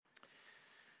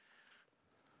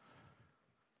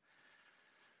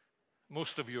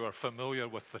Most of you are familiar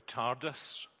with the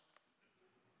TARDIS,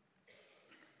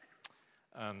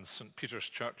 and St. Peter's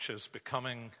Church is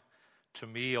becoming, to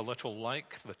me, a little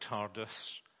like the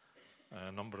TARDIS.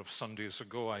 A number of Sundays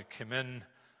ago, I came in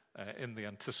the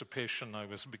anticipation I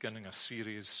was beginning a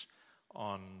series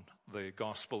on the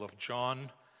Gospel of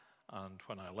John, and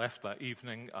when I left that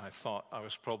evening, I thought I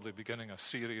was probably beginning a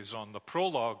series on the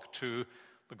prologue to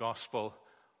the Gospel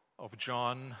of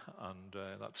John, and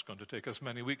that's going to take us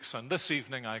many weeks. And this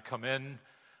evening I come in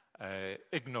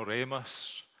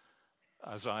ignoramus,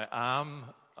 as I am,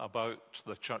 about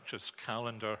the church's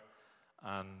calendar,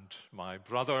 and my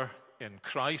brother in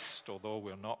Christ, although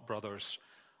we're not brothers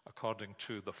according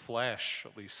to the flesh,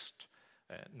 at least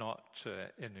not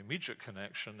in immediate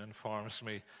connection, informs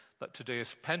me that today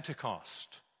is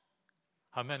Pentecost.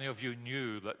 How many of you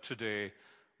knew that today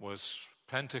was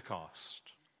Pentecost?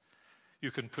 You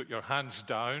can put your hands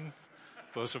down,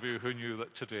 those of you who knew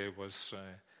that today was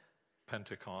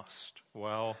Pentecost.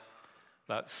 Well,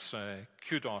 that's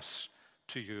kudos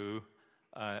to you.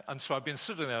 And so I've been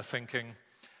sitting there thinking,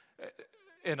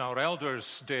 in our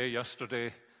Elders' Day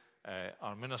yesterday,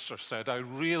 our minister said, I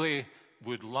really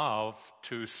would love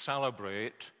to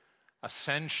celebrate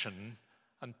Ascension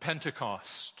and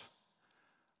Pentecost.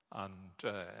 And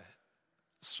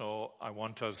so I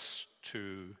want us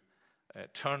to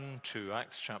turn to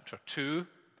Acts chapter 2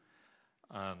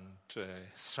 and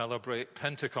celebrate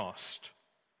Pentecost.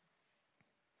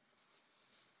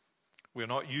 We're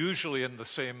not usually in the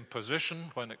same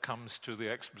position when it comes to the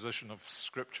exposition of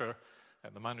Scripture.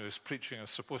 And the man who is preaching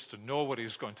is supposed to know what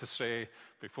he's going to say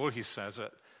before he says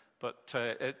it. But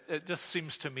it just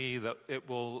seems to me that it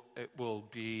will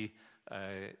be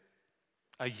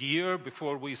a year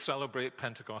before we celebrate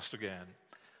Pentecost again.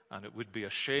 And it would be a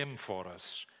shame for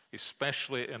us,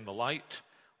 especially in the light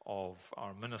of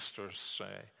our minister's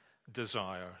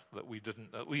desire that we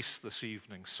didn't, at least this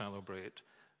evening, celebrate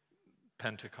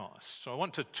Pentecost. So I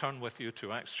want to turn with you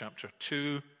to Acts chapter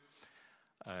 2.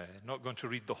 Not going to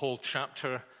read the whole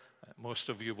chapter. Most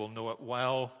of you will know it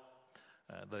well.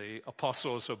 The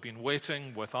apostles have been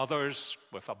waiting with others,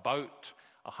 with about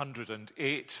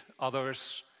 108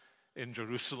 others in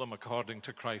Jerusalem, according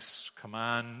to Christ's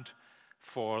command,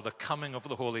 for the coming of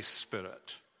the Holy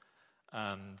Spirit.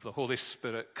 And the Holy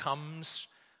Spirit comes,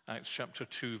 Acts chapter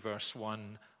 2, verse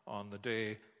 1, on the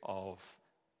day of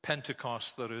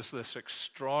Pentecost. There is this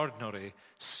extraordinary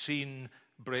scene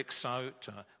breaks out,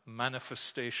 a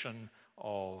manifestation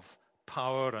of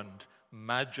power and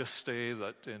majesty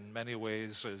that in many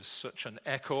ways is such an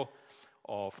echo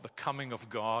of the coming of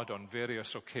God on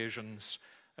various occasions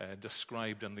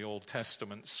described in the Old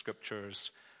Testament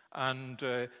scriptures. And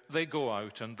they go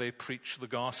out and they preach the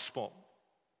gospel.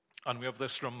 And we have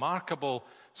this remarkable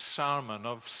sermon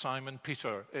of Simon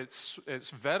Peter. It's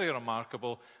very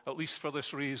remarkable, at least for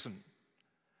this reason.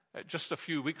 Just a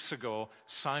few weeks ago,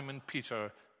 Simon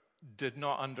Peter did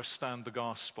not understand the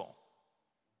gospel.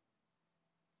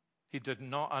 He did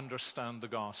not understand the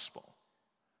gospel.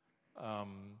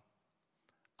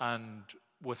 And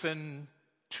within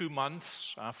 2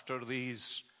 months after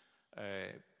these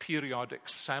periodic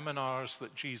seminars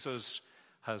that Jesus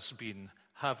has been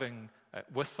having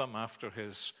with them after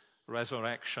his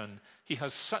resurrection, he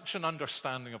has such an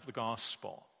understanding of the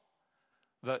gospel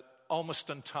that almost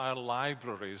entire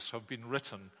libraries have been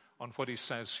written on what he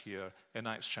says here in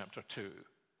Acts chapter 2.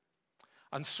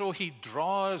 And so he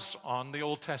draws on the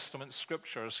Old Testament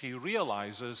scriptures. He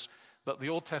realizes that the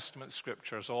Old Testament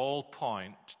scriptures all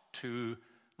point to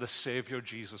the Savior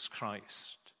Jesus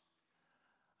Christ.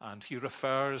 And he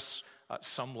refers at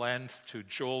some length to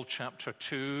Joel chapter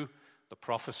 2, the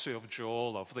prophecy of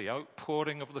Joel of the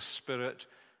outpouring of the Spirit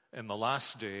in the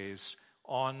last days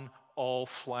on all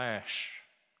flesh.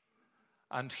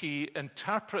 And he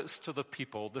interprets to the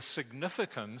people the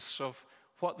significance of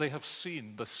what they have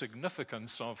seen, the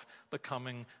significance of the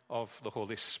coming of the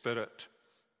Holy Spirit.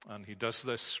 And he does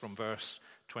this from verse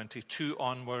 22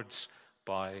 onwards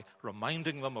by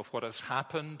reminding them of what has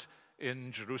happened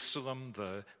in Jerusalem,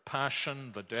 the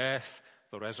passion, the death,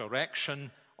 the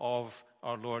resurrection of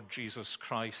our Lord Jesus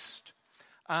Christ.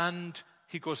 And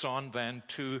he goes on then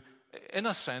to, in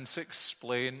a sense,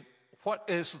 explain what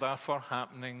is therefore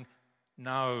happening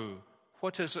now.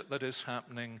 What is it that is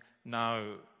happening now?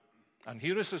 And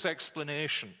here is his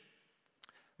explanation.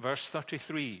 Verse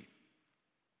 33.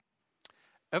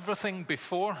 Everything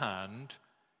beforehand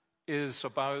is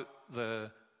about the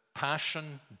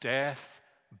passion, death,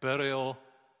 burial,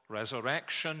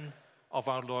 resurrection of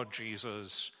our Lord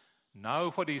Jesus.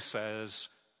 Now what he says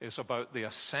is about the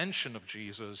ascension of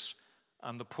Jesus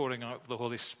and the pouring out of the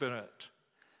Holy Spirit.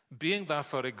 being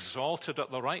therefore exalted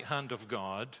at the right hand of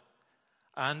God,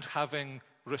 and having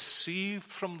received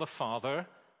from the Father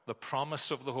the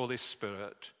promise of the Holy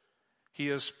Spirit, he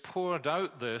has poured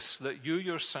out this that you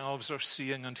yourselves are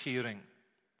seeing and hearing.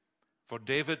 For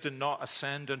David did not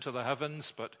ascend into the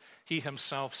heavens, but he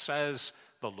himself says,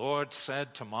 the Lord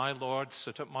said to my Lord,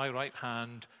 sit at my right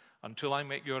hand until I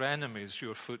make your enemies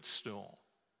your footstool.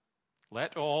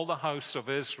 Let all the house of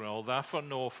Israel therefore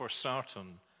know for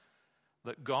certain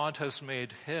that God has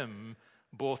made him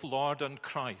both Lord and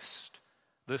Christ,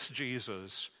 this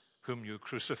Jesus whom you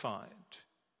crucified.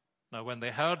 Now when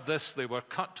they heard this, they were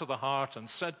cut to the heart and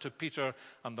said to Peter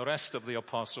and the rest of the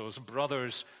apostles,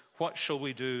 brothers, what shall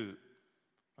we do?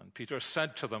 And Peter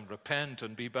said to them, repent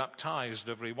and be baptized,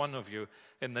 every one of you,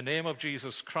 in the name of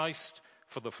Jesus Christ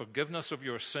for the forgiveness of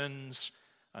your sins,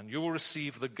 and you will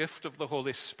receive the gift of the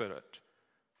Holy Spirit.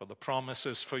 For the promise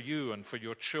is for you and for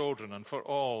your children and for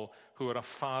all who are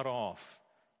afar off.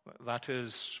 That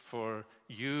is for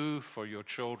you, for your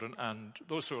children, and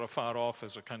those who are afar off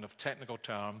is a kind of technical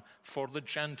term for the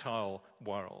Gentile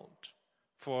world,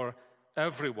 for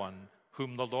everyone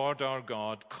whom the Lord our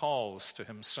God calls to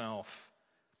himself.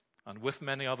 And with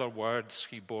many other words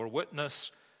he bore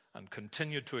witness and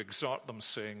continued to exhort them,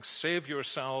 saying, save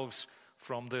yourselves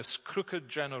from this crooked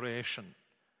generation.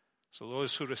 So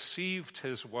those who received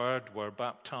his word were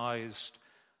baptized,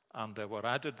 and there were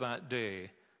added that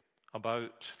day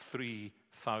about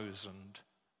 3,000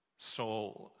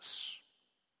 souls.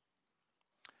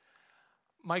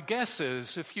 My guess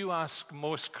is, if you ask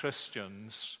most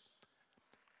Christians,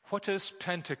 what is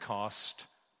Pentecost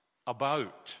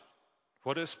about?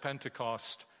 What is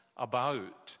Pentecost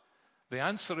about? The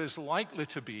answer is likely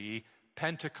to be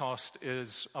Pentecost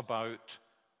is about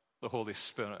the Holy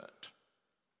Spirit.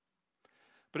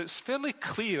 But it's fairly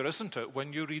clear, isn't it,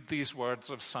 when you read these words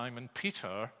of Simon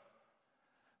Peter,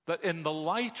 that in the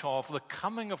light of the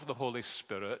coming of the Holy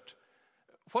Spirit,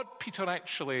 what Peter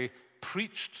actually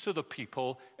preached to the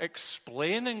people,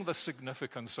 explaining the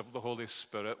significance of the Holy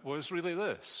Spirit, was really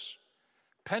this.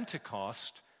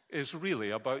 Pentecost is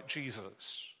really about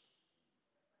Jesus.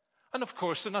 And of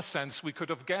course, in a sense, we could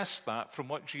have guessed that from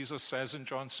what Jesus says in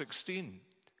John 16.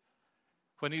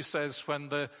 When he says, when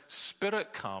the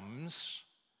Spirit comes,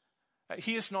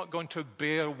 he is not going to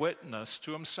bear witness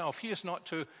to himself. He is not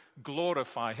to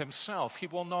glorify himself. He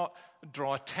will not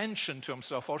draw attention to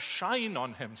himself or shine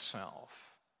on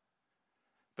himself.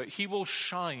 But he will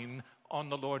shine on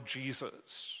the Lord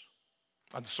Jesus.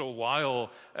 And so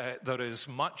while there is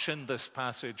much in this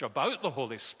passage about the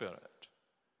Holy Spirit,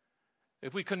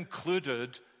 if we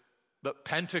concluded that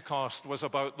Pentecost was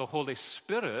about the Holy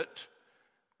Spirit,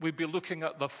 we'd be looking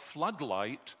at the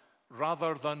floodlight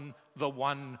rather than the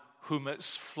one whom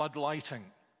it's floodlighting.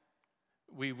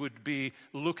 We would be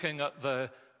looking at the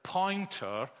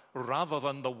pointer rather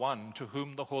than the one to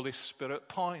whom the Holy Spirit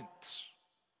points.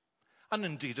 And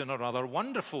indeed, in a rather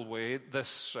wonderful way,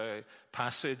 this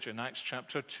passage in Acts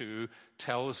chapter 2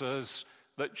 tells us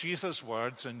that Jesus'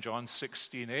 words in John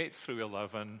 16, 8 through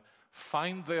 11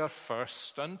 find their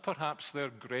first and perhaps their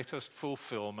greatest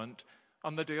fulfillment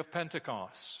on the day of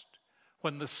Pentecost.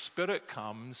 When the Spirit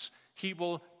comes, he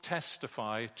will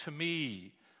testify to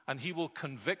me, and he will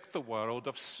convict the world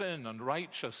of sin and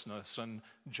righteousness and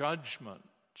judgment.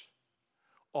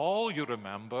 All, you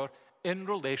remember, in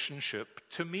relationship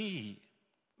to me.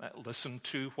 Listen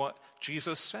to what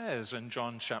Jesus says in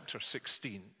John chapter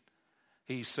 16.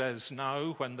 He says,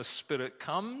 now when the Spirit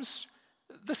comes,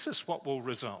 this is what will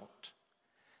result.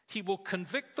 He will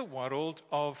convict the world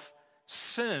of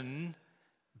sin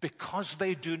because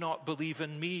they do not believe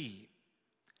in me.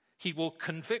 He will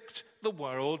convict the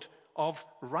world of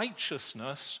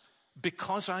righteousness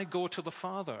because I go to the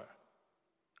Father,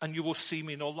 and you will see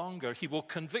me no longer. He will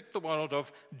convict the world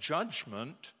of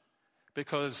judgment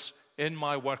because in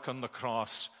my work on the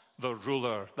cross, the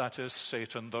ruler, that is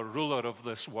Satan, the ruler of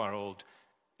this world,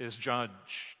 is judged.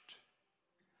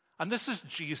 And this is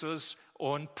Jesus'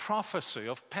 own prophecy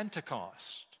of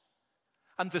Pentecost.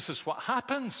 And this is what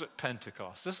happens at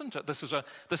Pentecost, isn't it? This is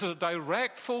a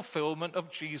direct fulfillment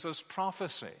of Jesus'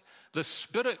 prophecy. The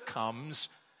Spirit comes,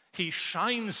 he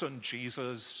shines on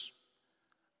Jesus,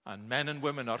 and men and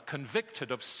women are convicted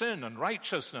of sin and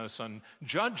righteousness and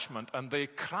judgment, and they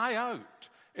cry out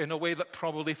in a way that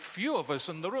probably few of us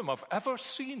in the room have ever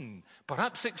seen,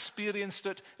 perhaps experienced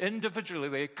it individually.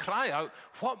 They cry out,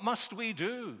 what must we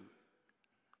do?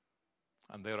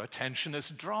 And their attention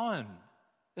is drawn,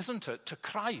 isn't it, to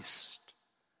Christ.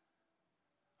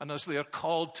 And as they are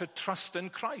called to trust in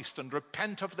Christ and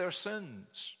repent of their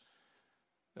sins,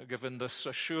 they're given this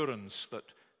assurance that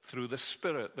through the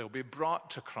Spirit they'll be brought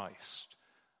to Christ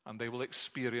and they will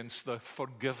experience the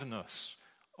forgiveness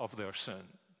of their sins.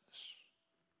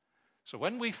 So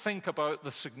when we think about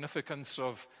the significance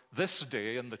of this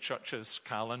day in the church's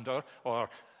calendar, or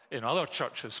in other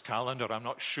churches' calendar, I'm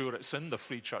not sure it's in the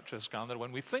Free Church's calendar,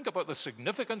 when we think about the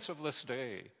significance of this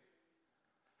day,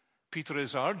 Peter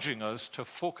is urging us to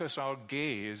focus our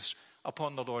gaze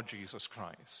upon the Lord Jesus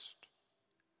Christ.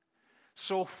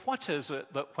 So what is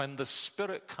it that when the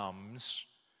Spirit comes,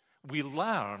 we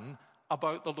learn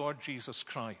about the Lord Jesus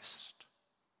Christ?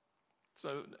 It's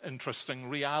an interesting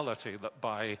reality that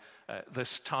by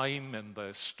this time in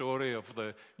the story of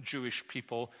the Jewish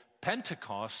people,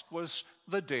 Pentecost was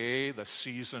the day, the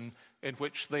season in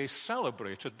which they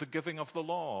celebrated the giving of the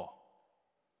law.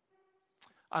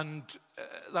 And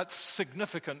that's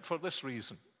significant for this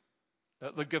reason.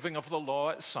 At the giving of the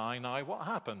law at Sinai, what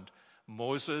happened?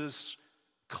 Moses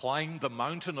climbed the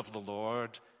mountain of the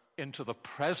Lord into the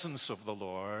presence of the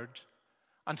Lord,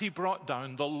 and he brought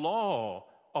down the law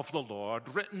of the Lord,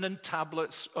 written in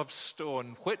tablets of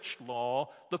stone, which law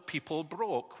the people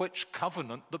broke, which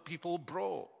covenant the people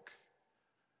broke.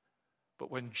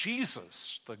 But when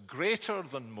Jesus, the greater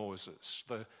than Moses,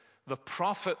 the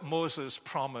prophet Moses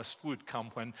promised would come,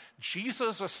 when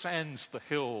Jesus ascends the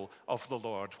hill of the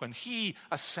Lord, when he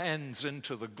ascends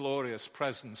into the glorious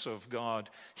presence of God,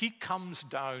 he comes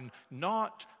down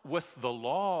not with the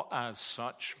law as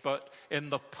such, but in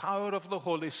the power of the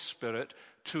Holy Spirit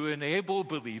to enable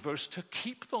believers to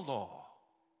keep the law.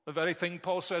 The very thing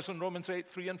Paul says in Romans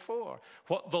 8:3 and 4.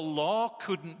 What the law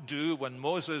couldn't do when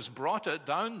Moses brought it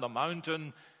down the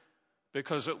mountain,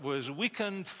 because it was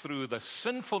weakened through the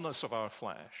sinfulness of our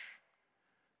flesh,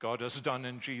 God has done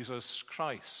in Jesus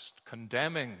Christ,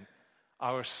 condemning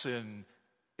our sin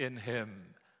in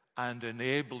him and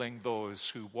enabling those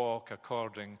who walk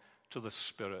according to the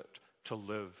Spirit to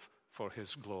live for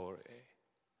his glory.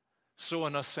 So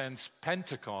in a sense,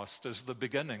 Pentecost is the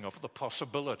beginning of the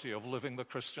possibility of living the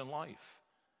Christian life.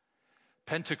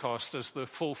 Pentecost is the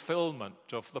fulfillment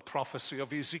of the prophecy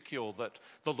of Ezekiel that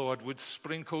the Lord would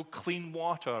sprinkle clean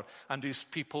water and his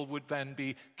people would then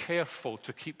be careful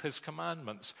to keep his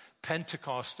commandments.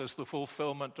 Pentecost is the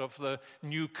fulfillment of the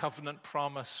new covenant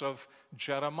promise of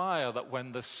Jeremiah that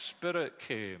when the Spirit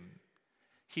came,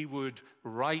 he would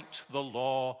write the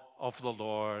law of the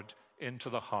Lord into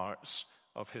the hearts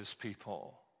of his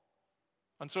people.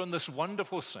 And so in this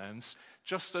wonderful sense,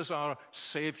 just as our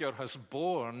Savior has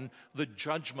borne the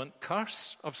judgment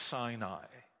curse of Sinai,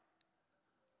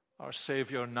 our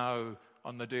Savior now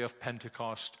on the day of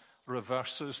Pentecost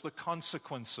reverses the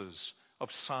consequences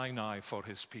of Sinai for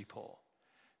his people.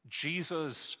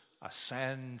 Jesus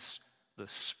ascends, the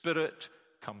Spirit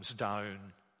comes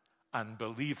down, and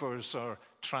believers are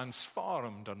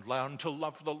transformed and learn to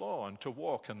love the law and to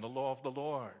walk in the law of the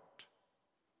Lord.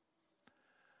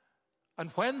 And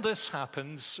when this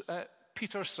happens,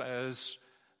 Peter says,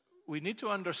 we need to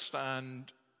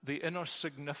understand the inner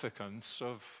significance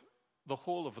of the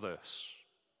whole of this.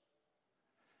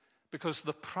 Because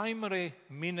the primary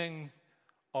meaning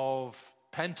of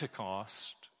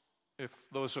Pentecost, if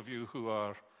those of you who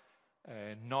are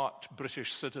not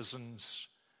British citizens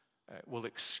will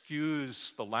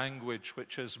excuse the language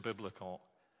which is biblical,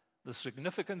 the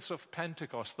significance of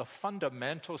Pentecost, the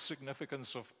fundamental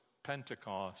significance of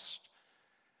Pentecost,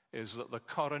 is that the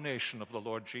coronation of the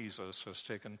Lord Jesus has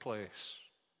taken place.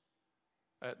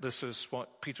 This is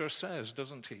what Peter says,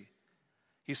 doesn't he?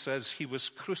 He says he was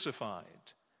crucified,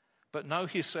 but now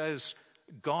he says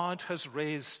God has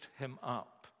raised him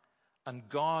up, and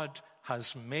God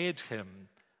has made him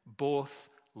both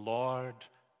Lord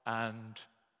and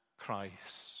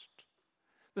Christ.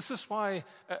 This is why,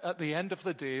 at the end of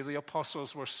the day, the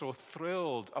apostles were so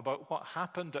thrilled about what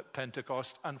happened at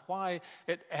Pentecost and why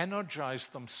it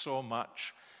energized them so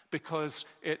much, because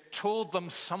it told them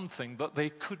something that they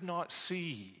could not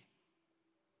see.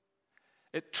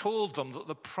 It told them that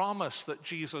the promise that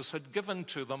Jesus had given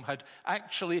to them had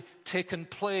actually taken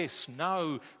place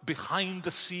now behind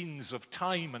the scenes of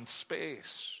time and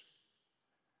space.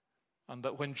 And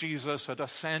that when Jesus had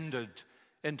ascended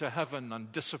into heaven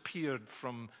and disappeared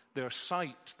from their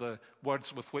sight, the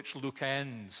words with which Luke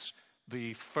ends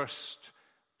the first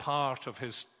part of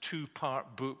his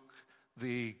two-part book,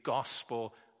 the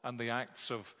Gospel and the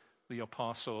Acts of the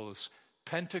Apostles,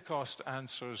 Pentecost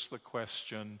answers the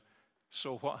question,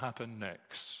 so what happened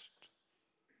next?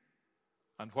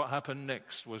 And what happened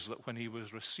next was that when he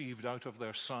was received out of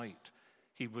their sight,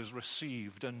 he was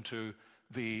received into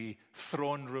the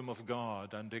throne room of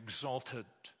God and exalted.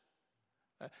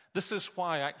 This is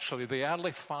why, actually, the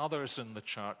early fathers in the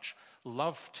church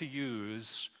loved to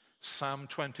use Psalm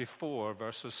 24,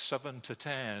 verses 7 to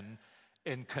 10,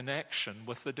 in connection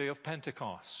with the day of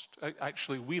Pentecost.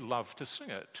 Actually, we love to sing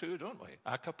it too, don't we?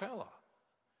 A cappella.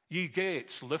 Ye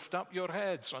gates, lift up your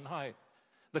heads on high.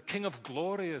 The King of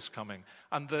Glory is coming.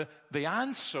 And the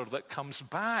answer that comes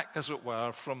back, as it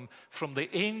were, from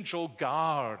the angel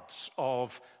guards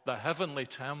of the heavenly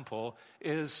temple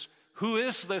is, who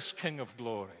is this King of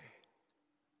Glory?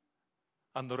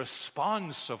 And the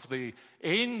response of the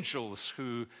angels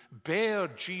who bear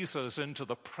Jesus into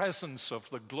the presence of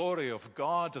the glory of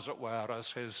God, as it were,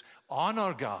 as his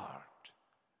honor guard,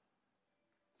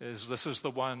 is, this is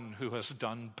the one who has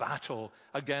done battle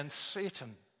against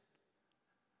Satan.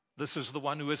 This is the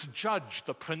one who has judged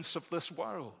the prince of this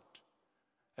world.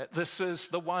 This is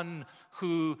the one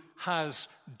who has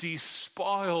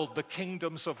despoiled the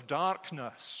kingdoms of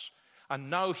darkness. And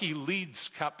now he leads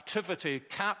captivity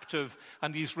captive,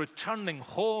 and he's returning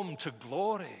home to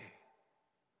glory.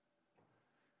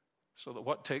 So that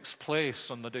what takes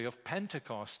place on the day of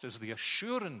Pentecost is the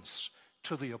assurance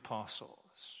to the apostles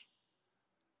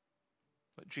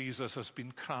that Jesus has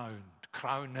been crowned.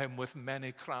 Crown him with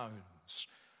many crowns,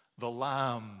 the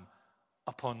Lamb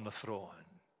upon the throne.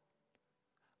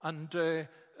 And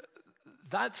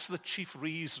that's the chief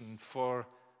reason for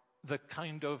the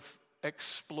kind of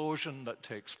explosion that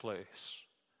takes place.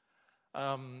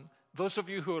 Those of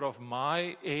you who are of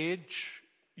my age,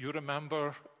 you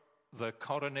remember the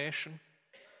coronation.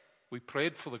 We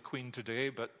prayed for the Queen today,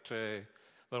 but there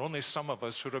are only some of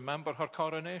us who remember her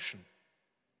coronation.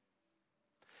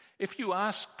 If you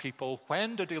ask people,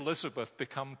 when did Elizabeth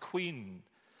become Queen?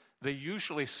 They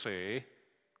usually say,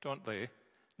 don't they,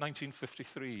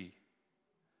 1953.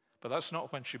 But that's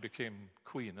not when she became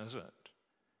Queen, is it?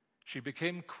 She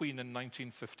became Queen in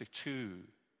 1952.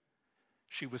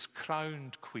 She was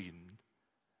crowned Queen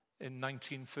in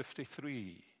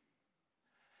 1953.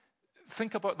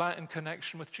 Think about that in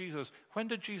connection with Jesus. When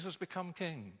did Jesus become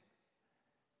king?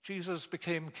 Jesus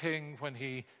became king when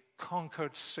he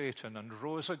conquered Satan and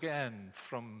rose again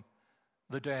from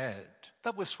the dead.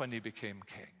 That was when he became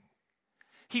king.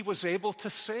 He was able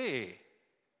to say,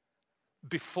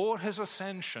 before his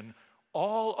ascension,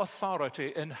 all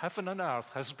authority in heaven and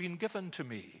earth has been given to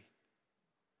me.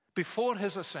 Before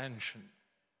his ascension.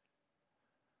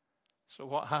 So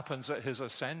what happens at his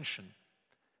ascension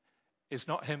is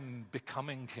not him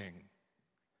becoming king.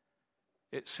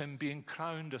 It's him being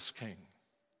crowned as king.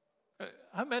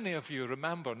 How many of you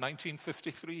remember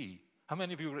 1953? How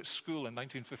many of you were at school in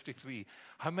 1953?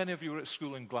 How many of you were at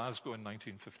school in Glasgow in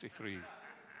 1953?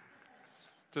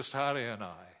 Just Harry and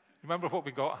I. Remember what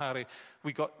we got, Harry?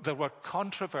 There were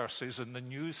controversies in the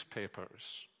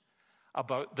newspapers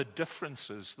about the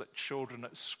differences that children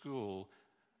at school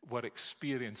were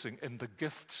experiencing in the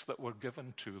gifts that were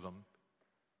given to them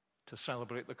to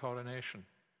celebrate the coronation.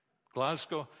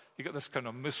 Glasgow, you get this kind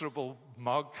of miserable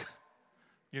mug,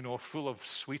 full of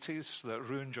sweeties that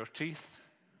ruined your teeth.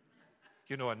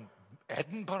 In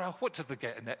Edinburgh, what did they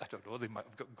get in it? I don't know, they might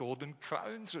have got golden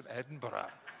crowns in Edinburgh,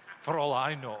 for all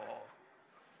I know.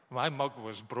 My mug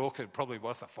was broken, probably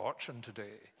worth a fortune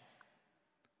today.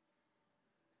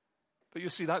 But you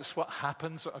see, that's what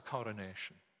happens at a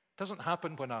coronation. It doesn't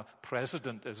happen when a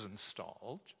president is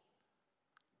installed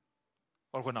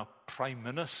or when a prime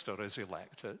minister is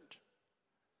elected.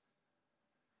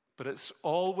 But it's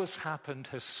always happened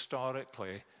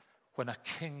historically when a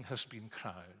king has been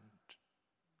crowned.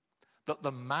 That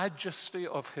the majesty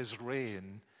of his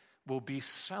reign will be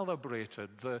celebrated.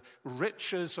 The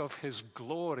riches of his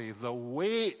glory, the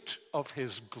weight of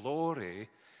his glory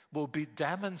will be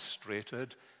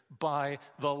demonstrated by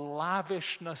the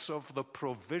lavishness of the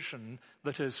provision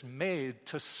that is made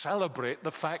to celebrate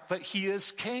the fact that he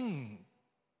is king.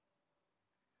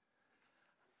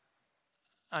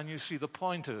 And you see, the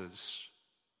point is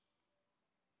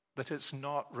that it's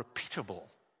not repeatable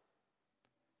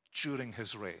during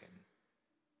his reign.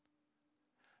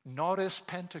 Nor is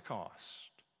Pentecost.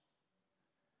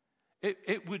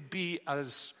 It would be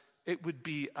as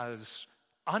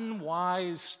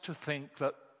unwise to think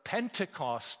that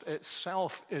Pentecost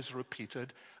itself is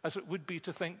repeated as it would be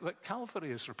to think that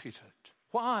Calvary is repeated.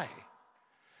 Why?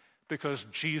 Because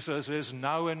Jesus is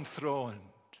now enthroned.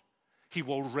 He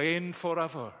will reign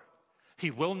forever. He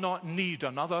will not need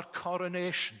another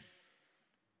coronation.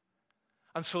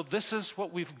 And so this is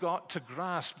what we've got to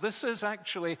grasp. This is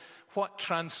actually what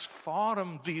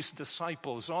transformed these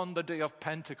disciples on the day of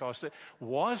Pentecost. It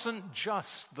wasn't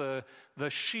just the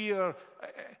sheer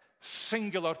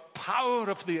singular power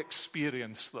of the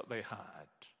experience that they had.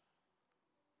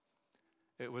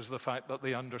 It was the fact that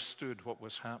they understood what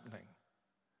was happening.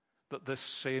 That this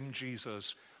same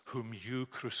Jesus whom you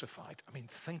crucified,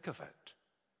 think of it.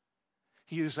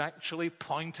 He is actually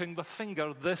pointing the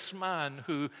finger. This man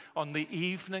who, on the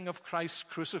evening of Christ's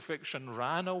crucifixion,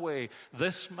 ran away,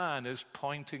 this man is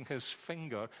pointing his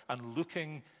finger and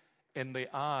looking in the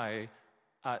eye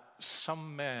at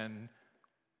some men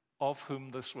of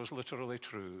whom this was literally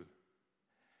true.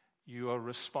 You are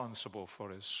responsible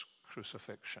for his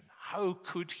crucifixion. How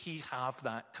could he have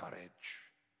that courage?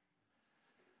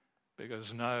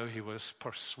 Because now he was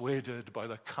persuaded by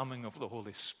the coming of the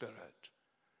Holy Spirit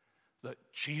that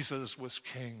Jesus was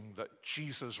king, that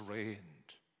Jesus reigned,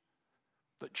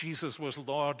 that Jesus was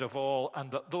Lord of all,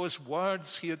 and that those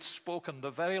words he had spoken,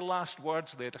 the very last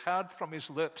words they had heard from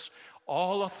his lips,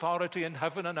 all authority in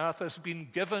heaven and earth has been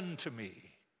given to me,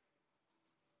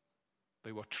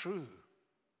 they were true.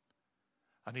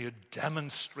 And he had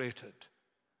demonstrated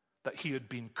that he had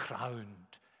been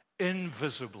crowned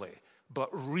invisibly, but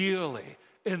really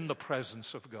in the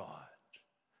presence of God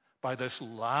by this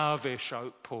lavish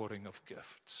outpouring of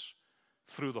gifts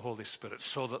through the Holy Spirit,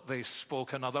 so that they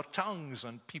spoke in other tongues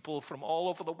and people from all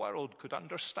over the world could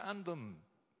understand them.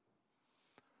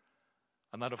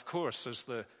 And that, of course, is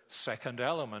the second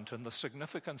element in the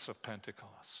significance of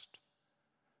Pentecost.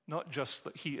 Not just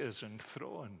that he is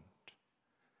enthroned,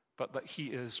 but that he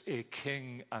is a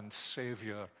king and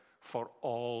savior for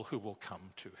all who will come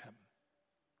to him.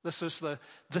 This is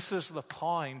the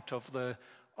point of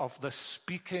the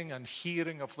speaking and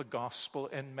hearing of the gospel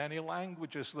in many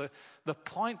languages. The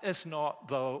point is not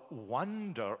the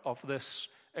wonder of this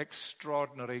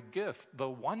extraordinary gift. The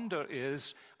wonder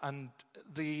is, and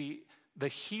the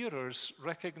hearers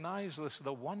recognize this,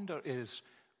 the wonder is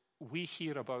we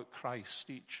hear about Christ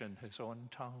each in his own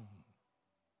tongue.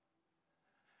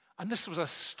 And this was a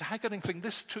staggering thing.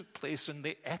 This took place in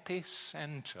the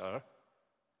epicenter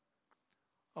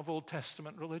of Old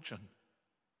Testament religion.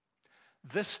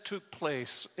 This took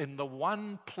place in the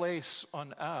one place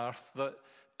on earth that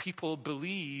people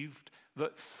believed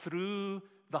that through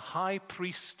the high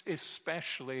priest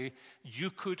especially, you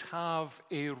could have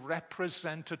a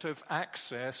representative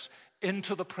access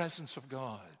into the presence of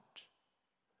God.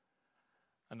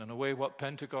 And in a way, what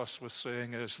Pentecost was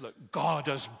saying is that God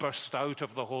has burst out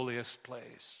of the holiest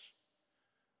place,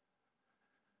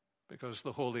 because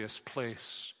the holiest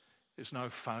place is now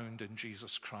found in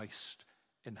Jesus Christ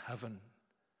in heaven.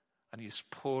 And he's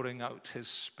pouring out his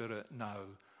Spirit now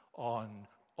on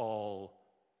all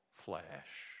flesh,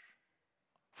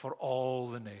 for all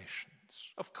the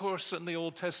nations. Of course, in the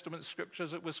Old Testament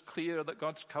scriptures, it was clear that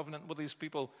God's covenant with his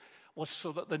people was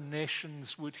so that the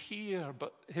nations would hear,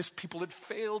 but his people had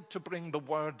failed to bring the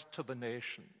word to the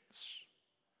nations.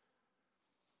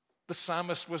 The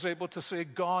psalmist was able to say,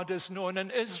 God is known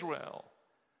in Israel,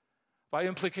 by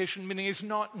implication meaning he's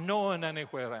not known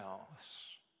anywhere else.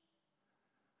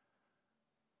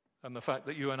 And the fact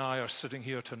that you and I are sitting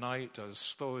here tonight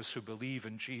as those who believe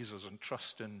in Jesus and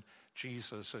trust in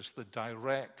Jesus is the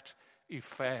direct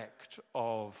effect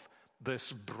of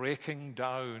this breaking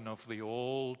down of the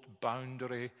old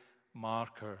boundary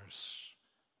markers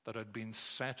that had been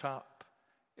set up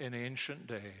in ancient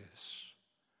days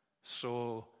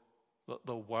so that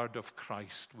the word of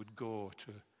Christ would go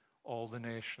to all the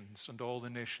nations, and all the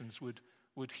nations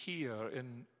would hear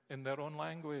in their own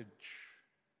language.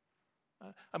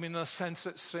 I mean, in a sense,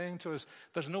 it's saying to us,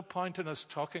 there's no point in us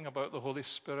talking about the Holy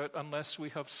Spirit unless we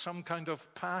have some kind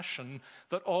of passion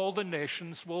that all the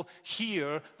nations will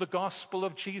hear the gospel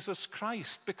of Jesus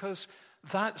Christ, because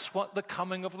that's what the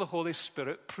coming of the Holy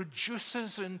Spirit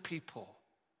produces in people.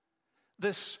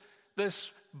 This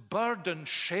burden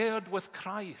shared with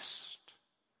Christ,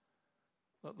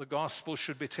 that the gospel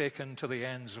should be taken to the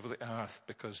ends of the earth,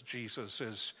 because Jesus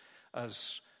is,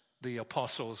 as the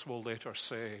apostles will later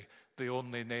say, the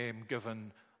only name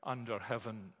given under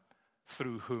heaven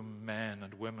through whom men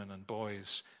and women and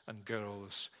boys and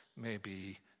girls may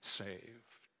be saved.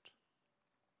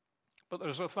 But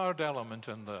there's a third element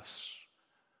in this.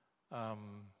 There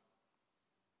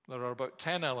are about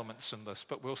 10 elements in this,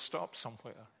 but we'll stop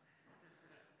somewhere.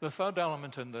 The third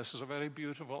element in this is a very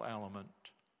beautiful element.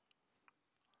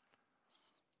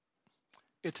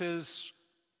 It is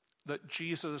that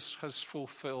Jesus has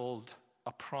fulfilled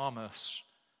a promise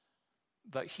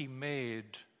that he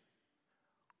made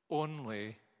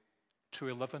only to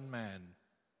 11 men.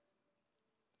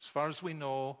 As far as we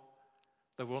know,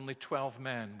 there were only 12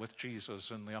 men with Jesus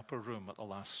in the upper room at the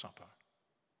Last Supper.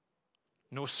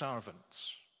 No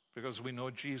servants, because we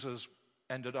know Jesus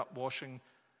ended up washing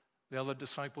the other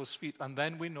disciples' feet. And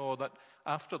then we know that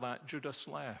after that, Judas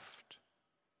left.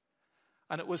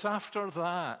 And it was after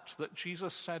that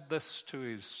Jesus said this to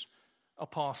his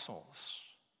apostles.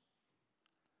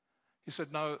 He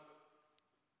said, now,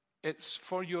 it's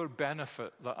for your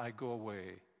benefit that I go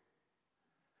away.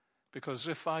 Because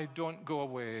if I don't go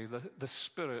away, the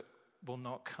Spirit will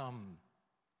not come.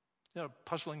 They're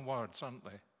puzzling words, aren't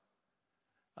they?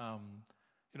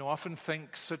 Often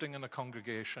think sitting in a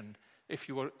congregation, if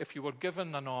you were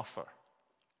given an offer,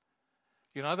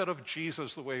 you can either have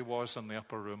Jesus the way he was in the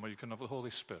upper room, or you can have the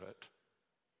Holy Spirit.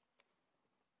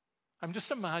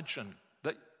 Just imagine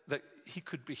that he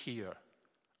could be here.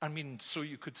 So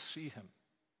you could see him.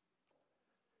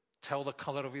 Tell the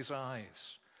color of his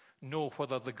eyes. Know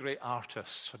whether the great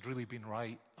artists had really been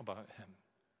right about him.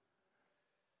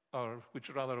 Or would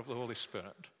you rather have the Holy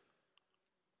Spirit?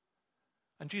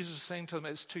 And Jesus is saying to them,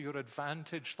 it's to your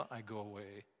advantage that I go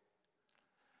away.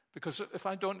 Because if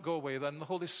I don't go away, then the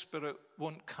Holy Spirit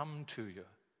won't come to you.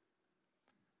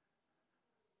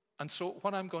 And so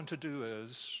what I'm going to do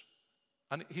is,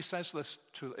 and he says this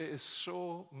it is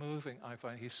so moving, I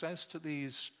find. He says to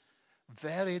these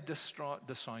very distraught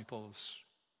disciples,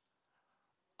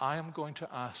 I am going to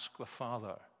ask the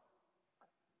Father,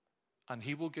 and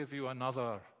he will give you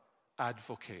another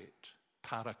advocate,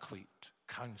 paraclete,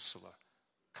 counselor,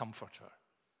 comforter,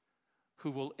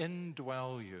 who will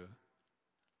indwell you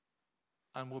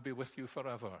and will be with you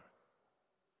forever.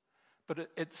 But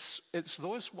it's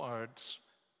those words,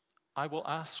 I will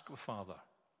ask the Father.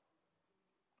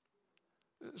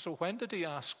 So when did he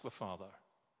ask the Father?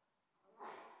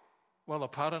 Well,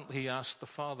 apparently he asked the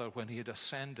Father when he had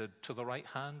ascended to the right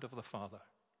hand of the Father.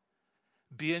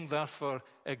 Being therefore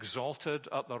exalted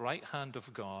at the right hand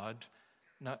of God.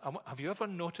 Now, have you ever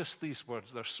noticed these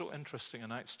words? They're so interesting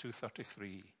in Acts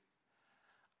 2:33.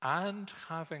 And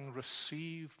having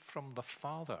received from the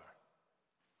Father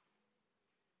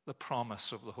the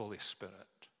promise of the Holy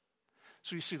Spirit.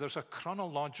 So you see, there's a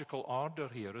chronological order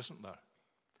here, isn't there?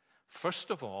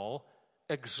 First of all,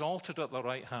 exalted at the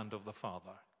right hand of the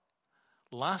Father.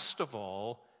 Last of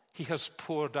all, he has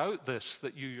poured out this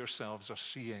that you yourselves are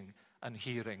seeing and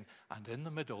hearing. And in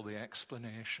the middle, the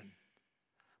explanation.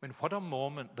 What a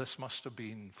moment this must have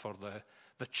been for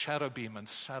the cherubim and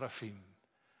seraphim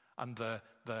and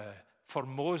for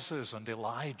Moses and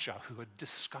Elijah, who had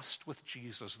discussed with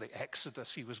Jesus the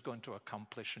exodus he was going to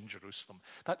accomplish in Jerusalem.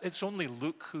 That it's only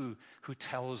Luke who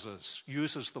tells us,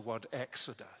 uses the word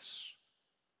exodus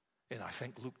in, I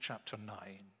think, Luke chapter 9.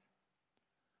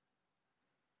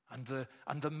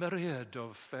 And the myriad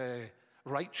of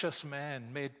righteous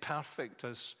men made perfect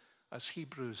as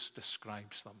Hebrews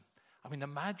describes them.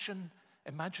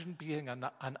 Imagine being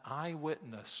an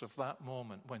eyewitness of that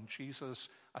moment when Jesus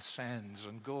ascends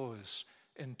and goes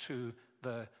into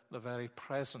the very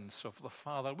presence of the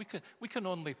Father. We can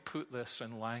only put this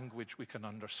in language we can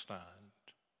understand.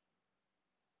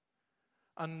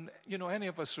 And, any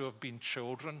of us who have been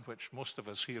children, which most of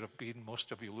us here have been,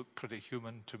 most of you look pretty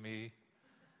human to me,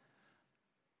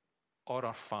 or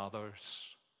our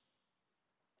fathers.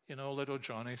 Little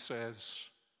Johnny says,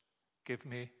 give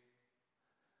me.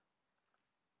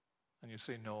 And you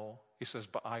say, no. He says,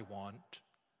 but I want.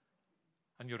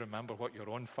 And you remember what your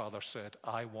own father said,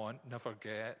 I want, never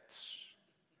gets.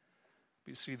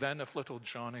 But you see, then if little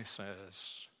Johnny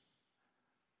says,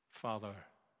 Father,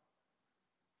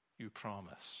 you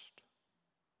promised,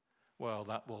 well,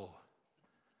 that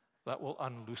will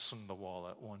unloosen the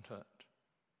wallet, won't it?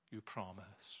 You promised.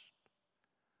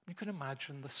 You can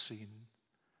imagine the scene.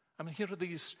 Here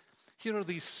are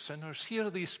these sinners. Here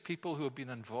are these people who have been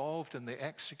involved in the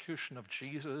execution of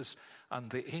Jesus, and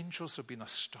the angels have been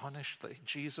astonished that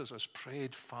Jesus has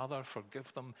prayed, Father,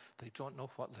 forgive them. They don't know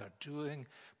what they're doing.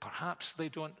 Perhaps they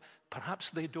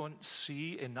don't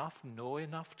see enough, know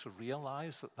enough to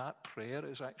realize that prayer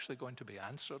is actually going to be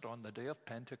answered on the day of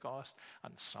Pentecost.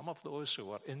 And some of those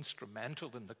who are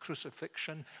instrumental in the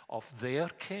crucifixion of their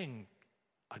king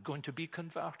are going to be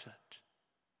converted.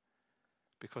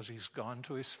 Because he's gone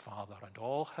to his Father, and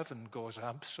all heaven goes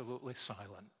absolutely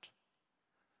silent.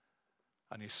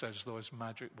 And he says those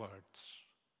magic words,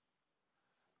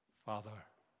 Father,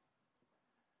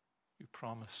 you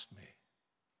promised me.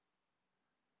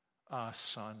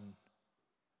 Son,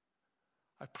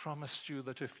 I promised you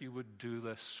that if you would do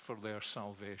this for their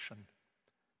salvation,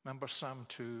 remember Psalm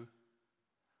 2,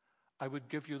 I would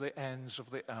give you the ends of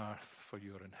the earth for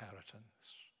your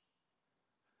inheritance.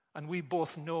 And we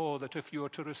both know that if you are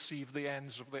to receive the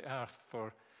ends of the earth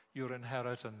for your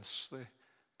inheritance,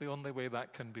 the only way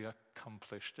that can be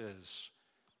accomplished is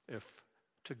if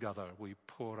together we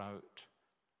pour out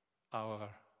our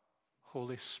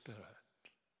Holy Spirit.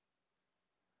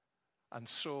 And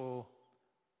so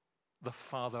the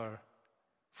Father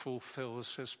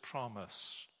fulfills his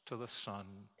promise to the Son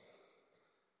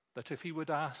that if he would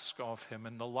ask of him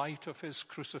in the light of his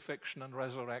crucifixion and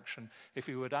resurrection, if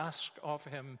he would ask of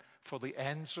him for the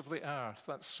ends of the earth,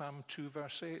 that's Psalm 2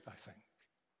 verse 8, I think,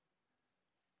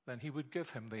 then he would give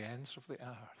him the ends of the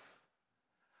earth.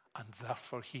 And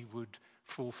therefore he would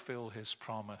fulfill his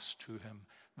promise to him.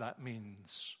 That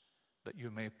means that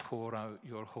you may pour out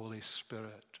your Holy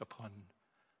Spirit upon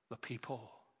the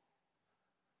people.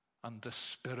 And the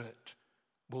Spirit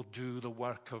will do the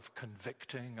work of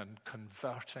convicting and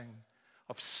converting,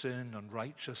 of sin and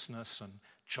righteousness and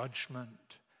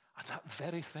judgment. And that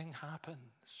very thing happens.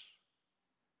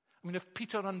 I mean, if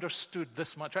Peter understood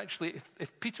this much, actually,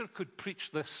 if Peter could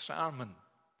preach this sermon,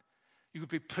 you would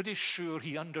be pretty sure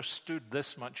he understood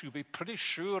this much. You'd be pretty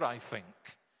sure, I think.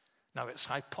 Now, it's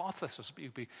hypothesis, but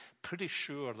you'd be pretty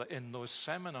sure that in those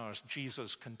seminars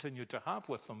Jesus continued to have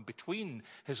with them between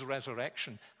his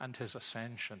resurrection and his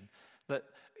ascension, that,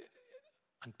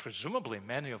 and presumably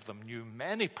many of them knew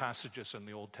many passages in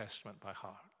the Old Testament by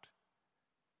heart.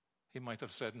 He might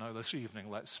have said, now this evening,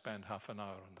 let's spend half an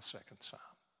hour on the second Psalm.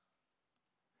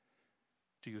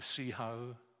 Do you see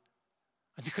how?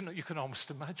 And you can almost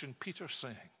imagine Peter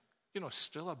saying,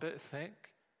 still a bit thick.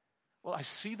 Well, I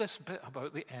see this bit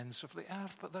about the ends of the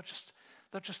earth, but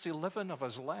they're just 11 of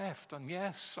us left, and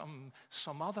yes,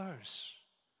 some others.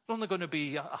 There's only going to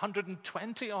be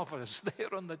 120 of us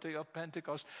there on the day of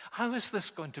Pentecost. How is this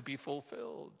going to be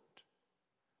fulfilled?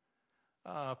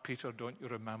 Peter, don't you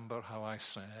remember how I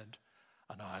said,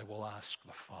 and I will ask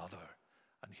the Father,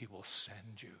 and he will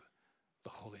send you the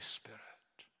Holy Spirit.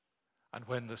 And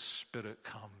when the Spirit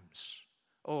comes,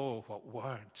 oh, what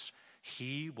words!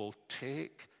 He will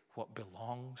take what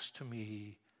belongs to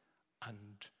me and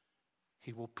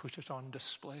he will put it on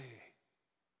display.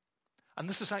 And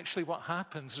this is actually what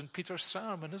happens in Peter's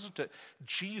sermon, isn't it?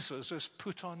 Jesus is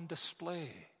put on display.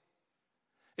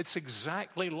 It's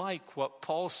exactly like what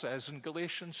Paul says in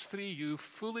Galatians 3, you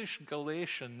foolish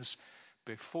Galatians,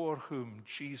 before whom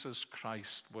Jesus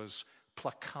Christ was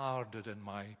placarded in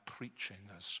my preaching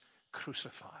as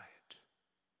crucified.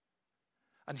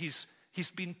 And he's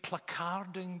been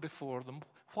placarding before them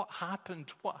what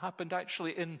happened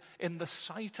actually in the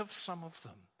sight of some of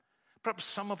them. Perhaps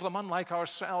some of them, unlike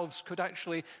ourselves, could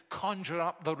actually conjure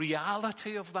up the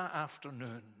reality of that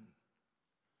afternoon.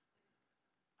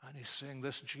 And he's saying,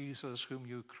 this Jesus whom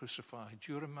you crucified,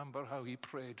 do you remember how he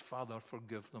prayed, Father,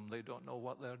 forgive them, they don't know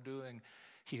what they're doing.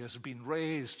 He has been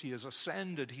raised, he has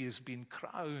ascended, he has been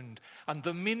crowned. And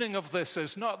the meaning of this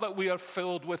is not that we are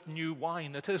filled with new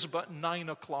wine. It is but 9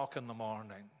 o'clock in the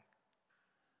morning.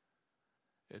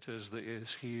 It is that he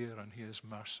is here and he is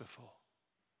merciful.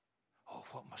 Oh,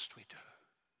 what must we do?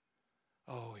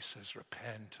 Oh, he says,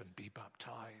 repent and be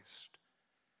baptized.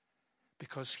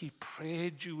 Because he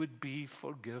prayed you would be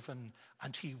forgiven,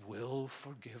 and he will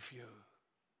forgive you.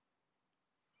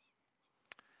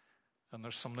 And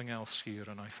there's something else here,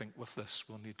 and I think with this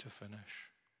we'll need to finish.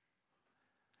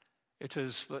 It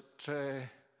is that the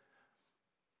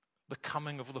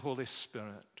coming of the Holy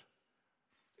Spirit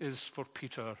is for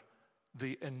Peter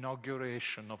the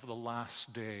inauguration of the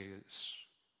last days.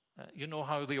 You know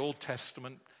how the Old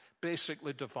Testament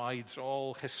basically divides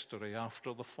all history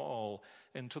after the fall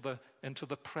into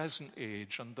the present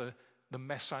age and the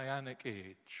messianic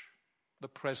age, the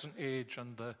present age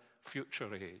and the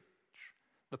future age,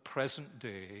 the present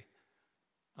day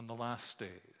and the last days.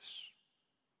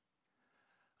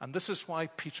 And this is why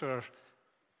Peter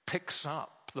picks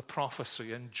up the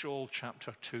prophecy in Joel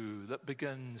chapter 2 that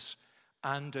begins,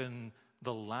 and in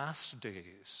the last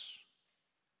days,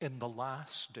 in the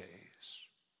last days.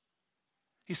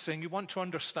 He's saying, you want to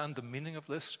understand the meaning of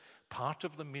this? Part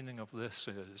of the meaning of this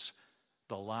is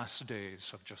the last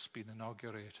days have just been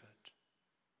inaugurated.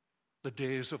 The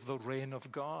days of the reign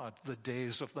of God, the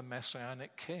days of the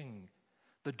Messianic King,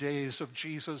 the days of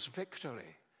Jesus'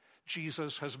 victory.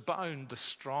 Jesus has bound the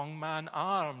strong man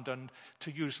armed, and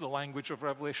to use the language of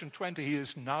Revelation 20, he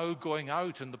is now going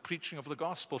out in the preaching of the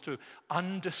gospel to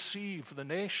undeceive the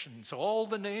nations, all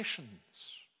the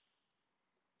nations.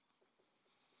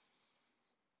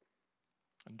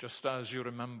 And just as you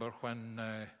remember when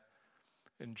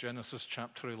in Genesis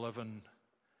chapter 11,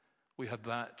 we had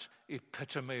that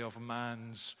epitome of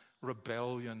man's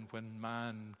rebellion when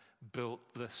man built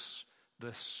this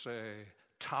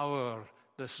tower,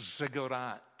 this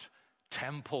ziggurat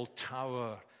temple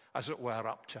tower, as it were,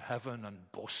 up to heaven,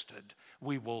 and boasted,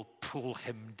 we will pull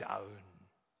him down.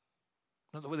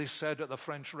 Isn't that what they said at the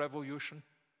French Revolution?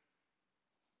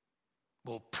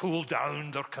 We'll pull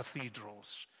down their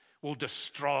cathedrals. We'll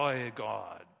destroy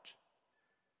God.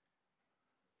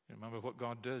 You remember what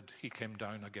God did? He came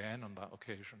down again on that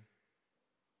occasion.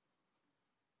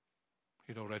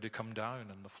 He'd already come down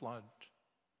in the flood.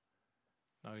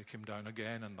 Now he came down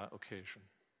again on that occasion.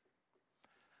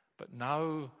 But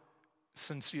now,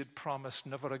 since he had promised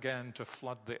never again to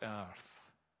flood the earth,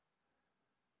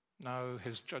 now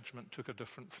his judgment took a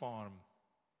different form.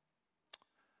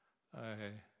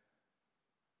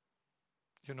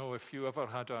 If you ever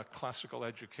had a classical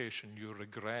education, you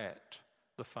regret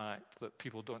the fact that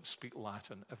people don't speak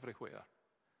Latin everywhere,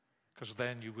 because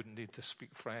then you wouldn't need to speak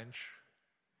French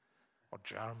or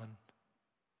German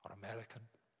or American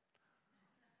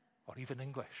or even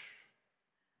English.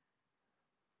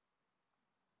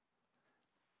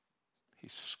 He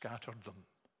scattered them,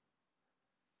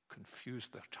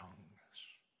 confused their tongues.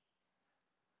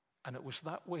 And it was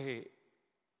that way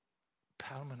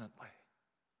permanently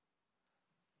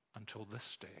until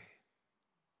this day.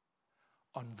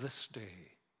 On this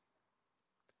day,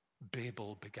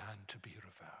 Babel began to be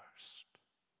reversed.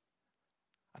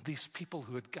 And these people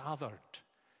who had gathered,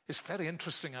 it's very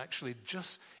interesting actually,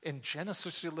 just in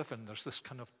Genesis 11, there's this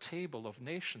kind of table of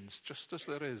nations, just as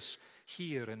there is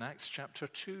here in Acts chapter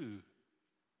 2.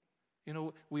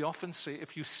 We often say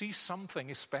if you see something,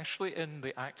 especially in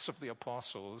the Acts of the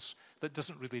Apostles, that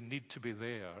doesn't really need to be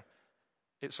there,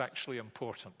 it's actually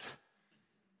important.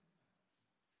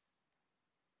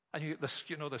 And you get this,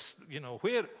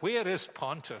 where is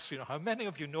Pontus? How many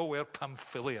of you know where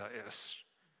Pamphylia is?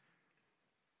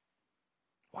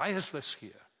 Why is this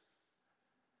here?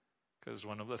 Because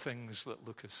one of the things that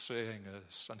Luke is saying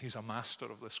is, and he's a master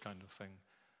of this kind of thing,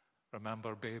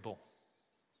 remember Babel.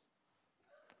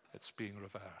 It's being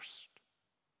reversed.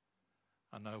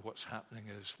 And now what's happening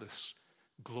is this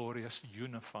glorious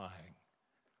unifying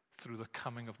through the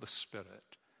coming of the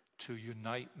Spirit to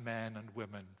unite men and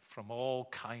women from all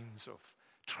kinds of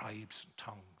tribes and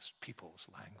tongues, peoples,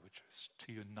 languages,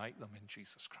 to unite them in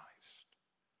Jesus Christ.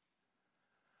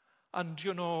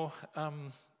 And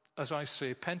as I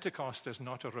say, Pentecost is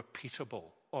not a repeatable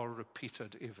or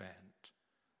repeated event.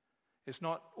 It's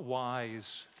not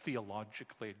wise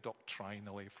theologically,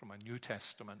 doctrinally, from a New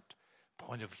Testament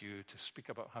point of view to speak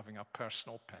about having a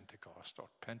personal Pentecost or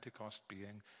Pentecost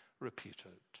being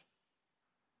repeated.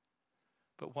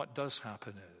 But what does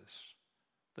happen is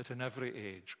that in every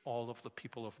age, all of the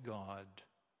people of God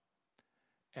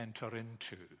enter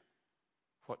into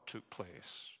what took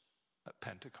place at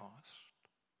Pentecost.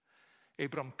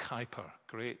 Abraham Kuyper,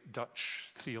 great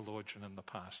Dutch theologian in the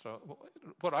past,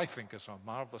 what I think is a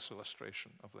marvelous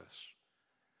illustration of this.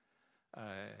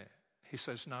 He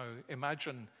says, now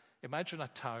imagine a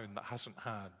town that hasn't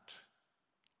had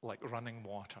running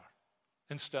water.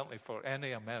 Incidentally, for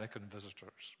any American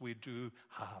visitors, we do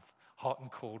have hot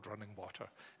and cold running water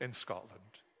in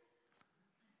Scotland.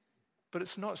 But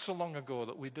it's not so long ago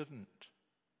that we didn't.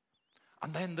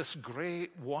 And then this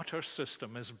great water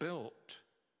system is built.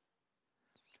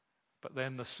 But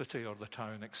then the city or the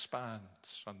town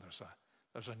expands and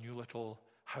there's a new little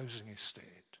housing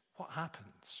estate. What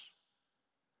happens?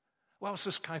 Well,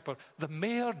 says Kuyper, the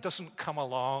mayor doesn't come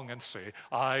along and say,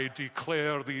 I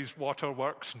declare these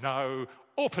waterworks now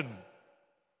open.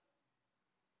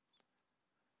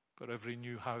 But every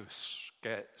new house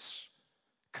gets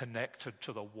connected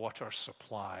to the water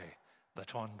supply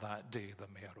that on that day the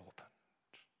mayor opened.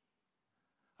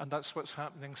 And that's what's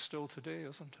happening still today,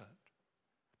 isn't it?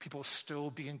 People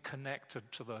still being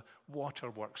connected to the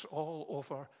waterworks all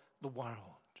over the world.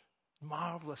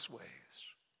 Marvelous ways.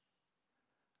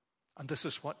 And this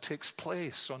is what takes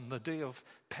place on the day of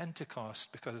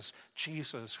Pentecost, because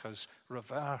Jesus has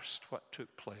reversed what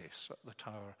took place at the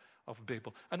Tower of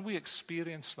Babel. And we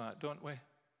experience that, don't we?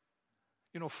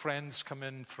 Friends come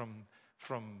in from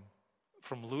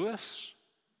Lewis.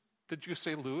 Did you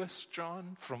say Lewis,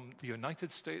 John? From the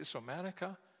United States of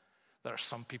America? There are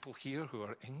some people here who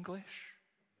are English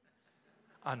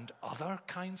and other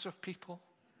kinds of people.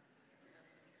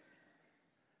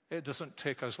 It doesn't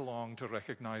take us long to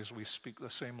recognize we speak the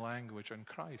same language in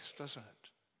Christ, does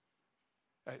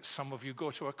it? Some of you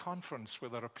go to a conference where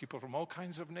there are people from all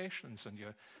kinds of nations, and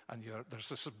there's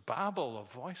this babble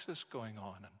of voices going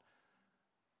on,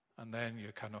 and then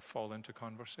you kind of fall into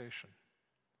conversation.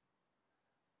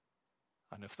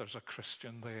 And if there's a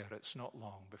Christian there, it's not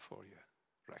long before you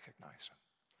recognize him.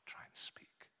 Try and speak.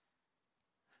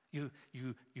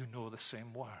 You know the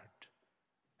same word.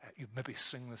 You maybe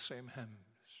sing the same hymns.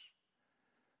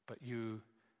 But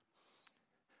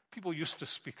people used to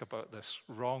speak about this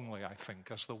wrongly, I think,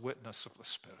 as the witness of the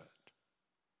Spirit.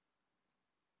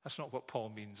 That's not what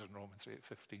Paul means in Romans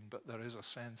 8:15, but there is a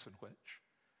sense in which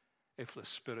if the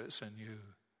Spirit's in you,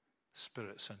 the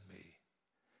Spirit's in me.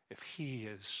 If he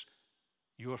is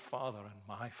your Father and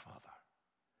my Father,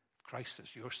 if Christ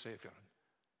is your Savior,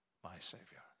 my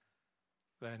Savior.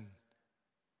 Then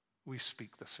we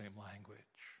speak the same language.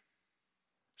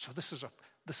 So this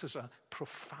is a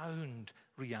profound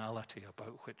reality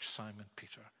about which Simon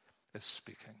Peter is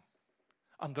speaking.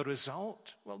 And the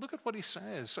result, well, look at what he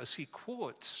says as he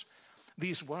quotes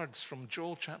these words from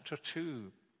Joel chapter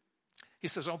 2. He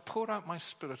says, I'll pour out my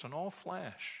Spirit on all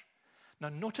flesh. Now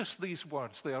notice these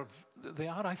words. They are,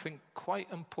 I think,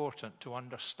 quite important to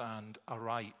understand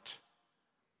aright.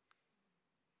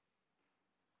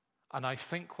 And I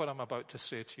think what I'm about to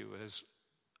say to you is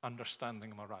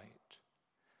understanding them aright.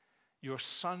 Your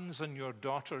sons and your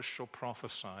daughters shall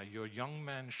prophesy. Your young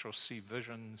men shall see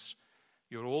visions.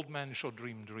 Your old men shall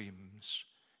dream dreams.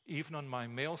 Even on my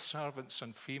male servants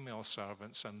and female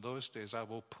servants in those days I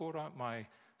will pour out my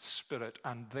Spirit,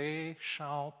 and they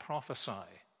shall prophesy.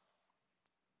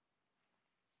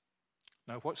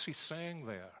 Now, what's he saying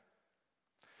there?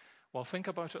 Well, think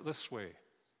about it this way.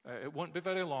 It won't be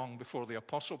very long before the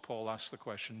Apostle Paul asks the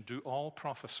question, do all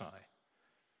prophesy?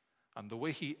 And the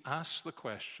way he asks the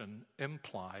question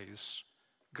implies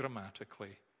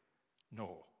grammatically,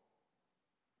 no.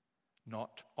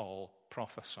 Not all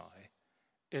prophesy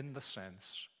in the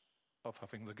sense of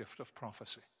having the gift of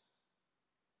prophecy.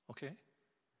 Okay?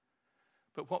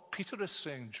 But what Peter is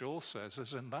saying, Joel says,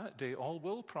 is in that day all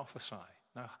will prophesy.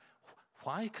 Now,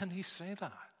 why can he say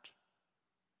that?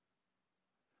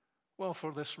 Well,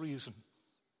 for this reason.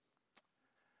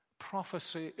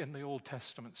 Prophecy in the Old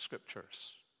Testament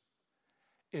scriptures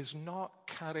is not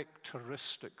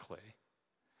characteristically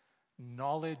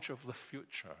knowledge of the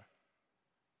future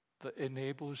that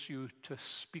enables you to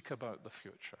speak about the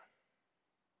future.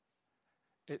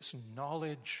 It's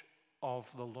knowledge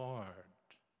of the Lord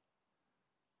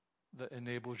that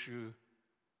enables you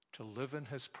to live in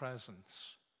his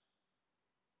presence,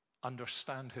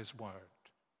 understand his word,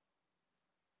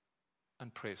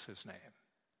 and praise his name.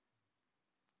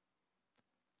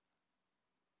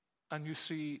 And you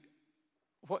see,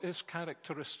 what is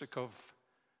characteristic of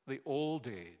the old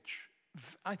age,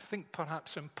 I think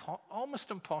perhaps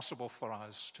almost impossible for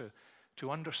us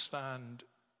to understand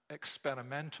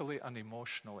experimentally and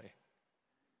emotionally,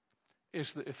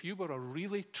 is that if you were a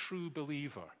really true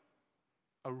believer,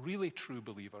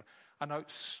 an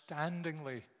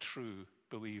outstandingly true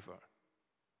believer,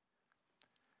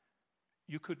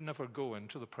 you could never go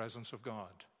into the presence of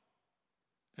God,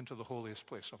 into the holiest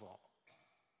place of all,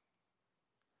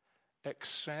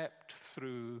 except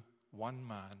through one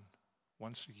man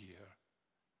once a year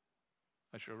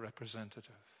as your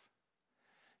representative.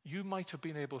 You might have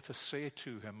been able to say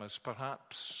to him, as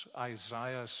perhaps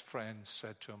Isaiah's friends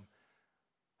said to him,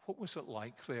 what was it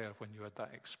like there when you had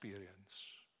that experience?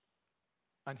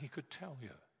 And he could tell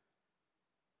you.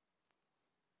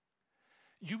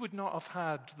 You would not have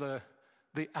had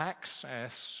the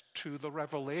access to the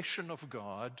revelation of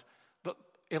God that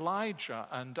Elijah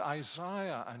and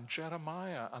Isaiah and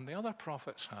Jeremiah and the other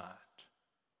prophets had.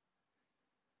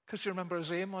 Because you remember,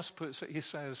 as Amos puts it, he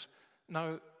says,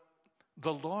 now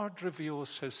the Lord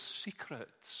reveals his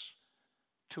secrets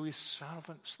to his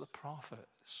servants, the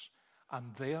prophets,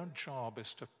 and their job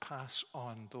is to pass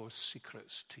on those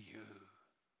secrets to you.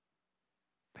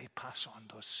 They pass on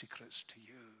those secrets to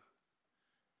you.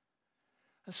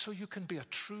 And so you can be a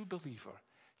true believer.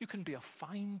 You can be a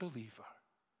fine believer.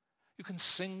 You can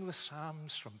sing the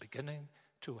Psalms from beginning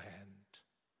to end.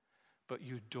 But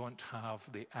you don't have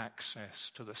the access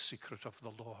to the secret of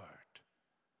the Lord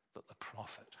that the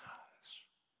prophet has.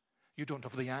 You don't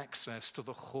have the access to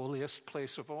the holiest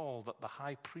place of all that the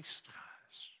high priest has.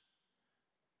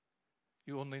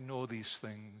 You only know these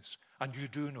things, and you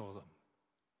do know them.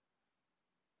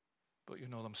 But you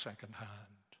know them secondhand.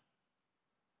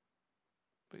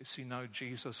 But you see, now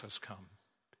Jesus has come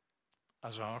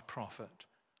as our prophet,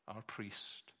 our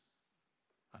priest,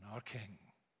 and our king.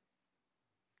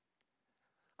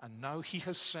 And now he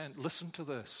has sent, listen to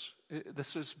this,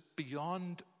 this is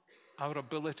beyond our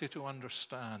ability to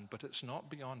understand, but it's not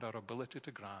beyond our ability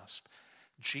to grasp.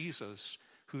 Jesus,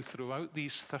 who throughout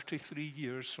these 33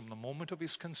 years, from the moment of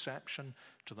his conception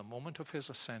to the moment of his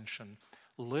ascension,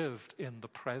 lived in the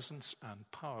presence and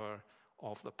power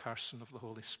of the person of the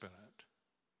Holy Spirit.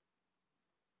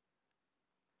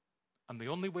 And the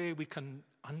only way we can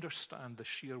understand the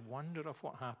sheer wonder of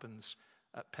what happens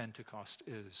at Pentecost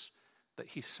is that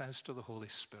he says to the Holy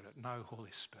Spirit, now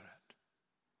Holy Spirit,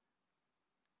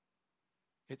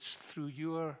 it's through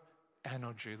your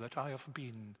energy that I have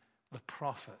been the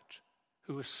prophet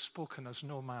who has spoken as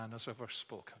no man has ever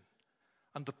spoken,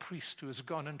 and the priest who has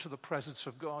gone into the presence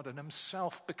of God and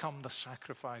himself become the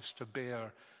sacrifice to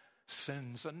bear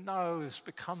sins, and now has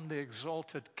become the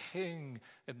exalted king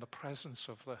in the presence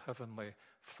of the heavenly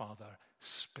Father,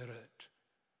 Spirit,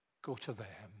 go to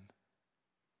them,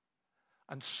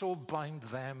 and so bind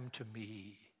them to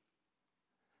me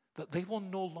that they will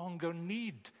no longer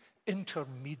need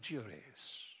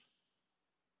intermediaries,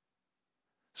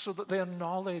 so that their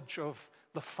knowledge of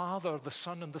the Father, the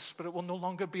Son, and the Spirit will no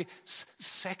longer be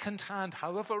second-hand,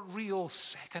 however real,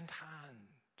 second-hand,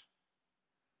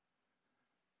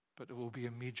 but it will be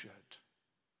immediate,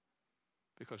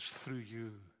 because through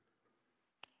you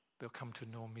they'll come to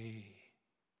know me.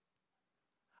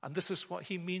 And this is what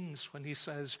he means when he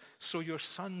says, so your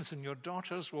sons and your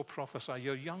daughters will prophesy,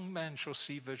 your young men shall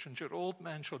see visions, your old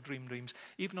men shall dream dreams.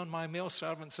 Even on my male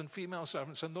servants and female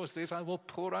servants in those days I will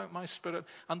pour out my Spirit,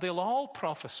 and they'll all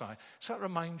prophesy. Does that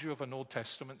remind you of an Old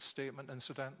Testament statement,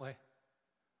 incidentally?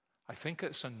 I think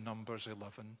it's in Numbers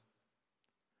 11,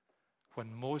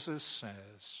 when Moses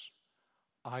says,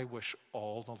 I wish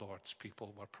all the Lord's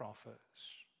people were prophets.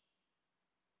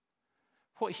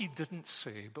 What he didn't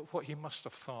say, but what he must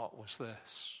have thought was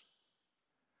this: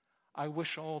 I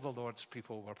wish all the Lord's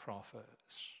people were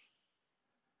prophets,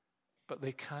 but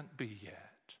they can't be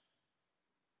yet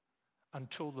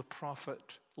until the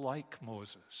prophet like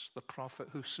Moses, the prophet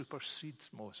who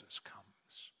supersedes Moses,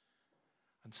 comes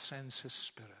and sends his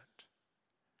Spirit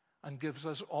and gives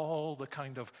us all the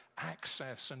kind of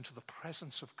access into the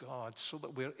presence of God, so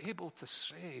that we're able to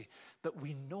say that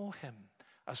we know him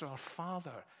as our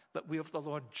Father, that we have the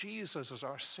Lord Jesus as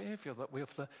our Savior, that we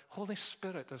have the Holy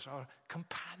Spirit as our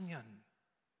companion.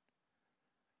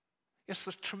 It's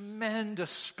the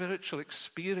tremendous spiritual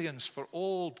experience for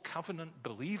old covenant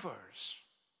believers.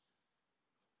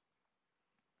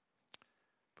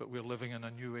 But we're living in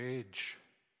a new age.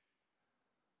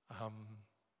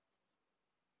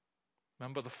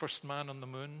 Remember the first man on the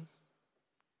moon?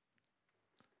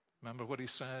 Remember what he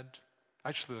said?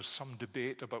 Actually, there's some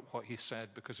debate about what he said,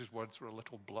 because his words were a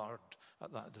little blurred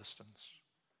at that distance.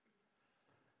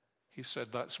 He said,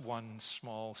 that's one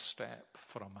small step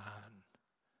for a man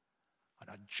and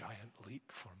a giant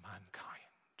leap for mankind.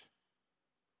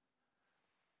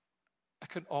 I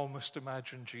can almost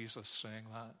imagine Jesus saying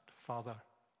that. Father,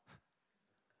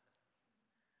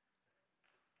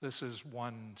 this is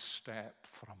one step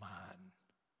for a man,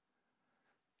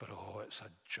 but oh, it's a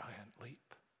giant leap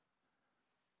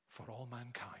for all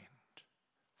mankind.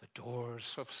 The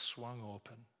doors have swung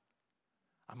open.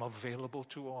 I'm available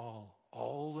to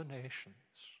all the nations.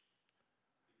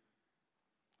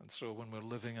 And so when we're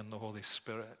living in the Holy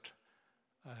Spirit,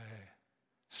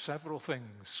 several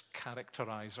things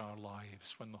characterize our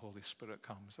lives when the Holy Spirit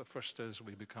comes. The first is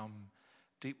we become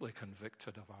deeply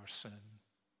convicted of our sin.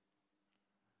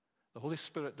 The Holy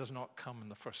Spirit does not come in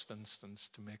the first instance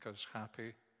to make us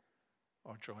happy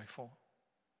or joyful,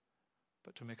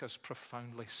 but to make us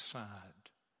profoundly sad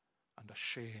and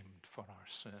ashamed for our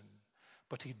sin.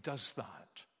 But he does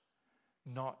that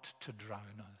not to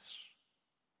drown us,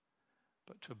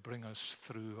 but to bring us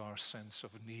through our sense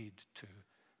of need, to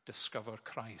discover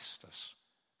Christ as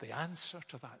the answer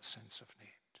to that sense of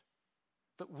need.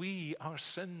 That we, our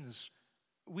sins,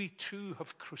 we too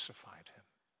have crucified him.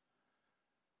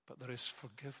 But there is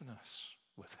forgiveness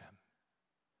with him.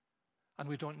 And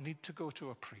we don't need to go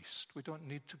to a priest. We don't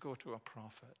need to go to a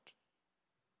prophet.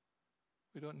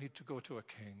 We don't need to go to a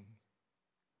king.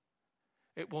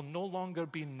 It will no longer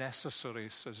be necessary,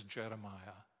 says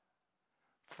Jeremiah,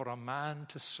 for a man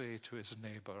to say to his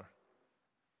neighbor,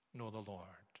 know the Lord.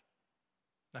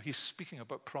 Now he's speaking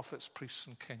about prophets, priests,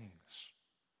 and kings.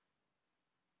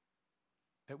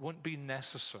 It won't be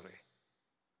necessary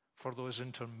for those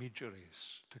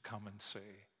intermediaries to come and say,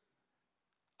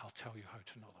 I'll tell you how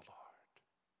to know the Lord.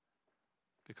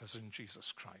 Because in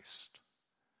Jesus Christ,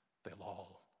 they'll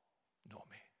all know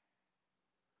me.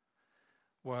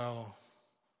 Well,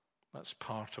 that's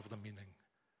part of the meaning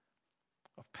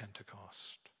of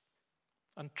Pentecost.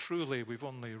 And truly, we've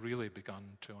only really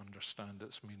begun to understand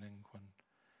its meaning when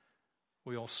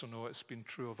we also know it's been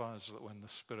true of us that when the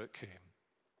Spirit came,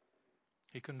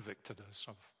 he convicted us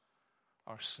of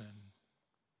our sin,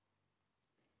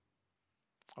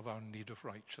 of our need of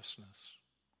righteousness,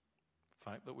 the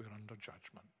fact that we're under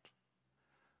judgment,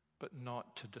 but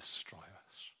not to destroy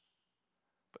us,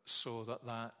 but so that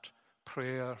that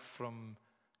prayer from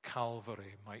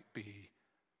Calvary might be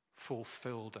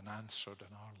fulfilled and answered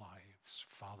in our lives.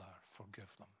 Father,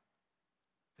 forgive them.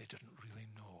 They didn't really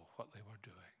know what they were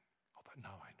doing. Oh, but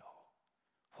now I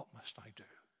know. What must I do?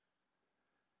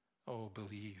 Oh,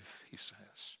 believe, he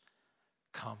says.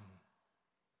 Come,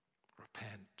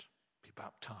 repent, be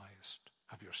baptized,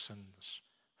 have your sins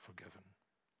forgiven,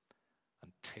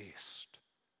 and taste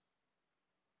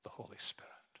the Holy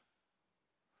Spirit.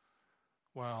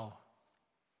 Well,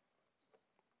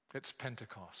 It's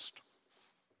Pentecost,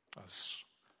 as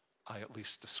I at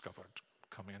least discovered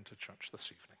coming into church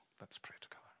this evening. Let's pray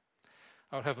together.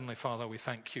 Our Heavenly Father, we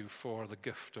thank you for the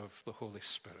gift of the Holy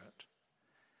Spirit.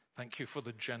 Thank you for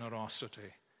the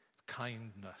generosity,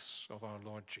 kindness of our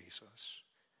Lord Jesus.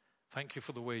 Thank you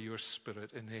for the way your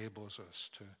Spirit enables us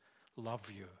to love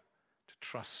you, to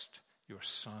trust your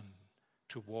Son,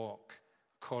 to walk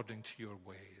according to your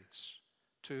ways,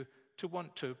 to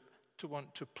want to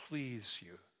please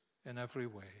you in every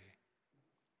way.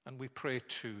 And we pray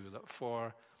too that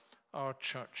for our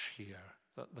church here,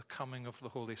 that the coming of the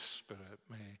Holy Spirit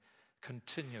may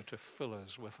continue to fill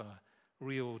us with a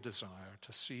real desire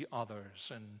to see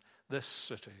others in this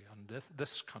city and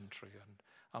this country and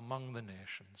among the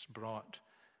nations brought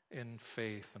in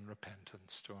faith and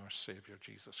repentance to our Savior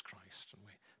Jesus Christ. And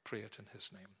we pray it in his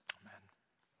name.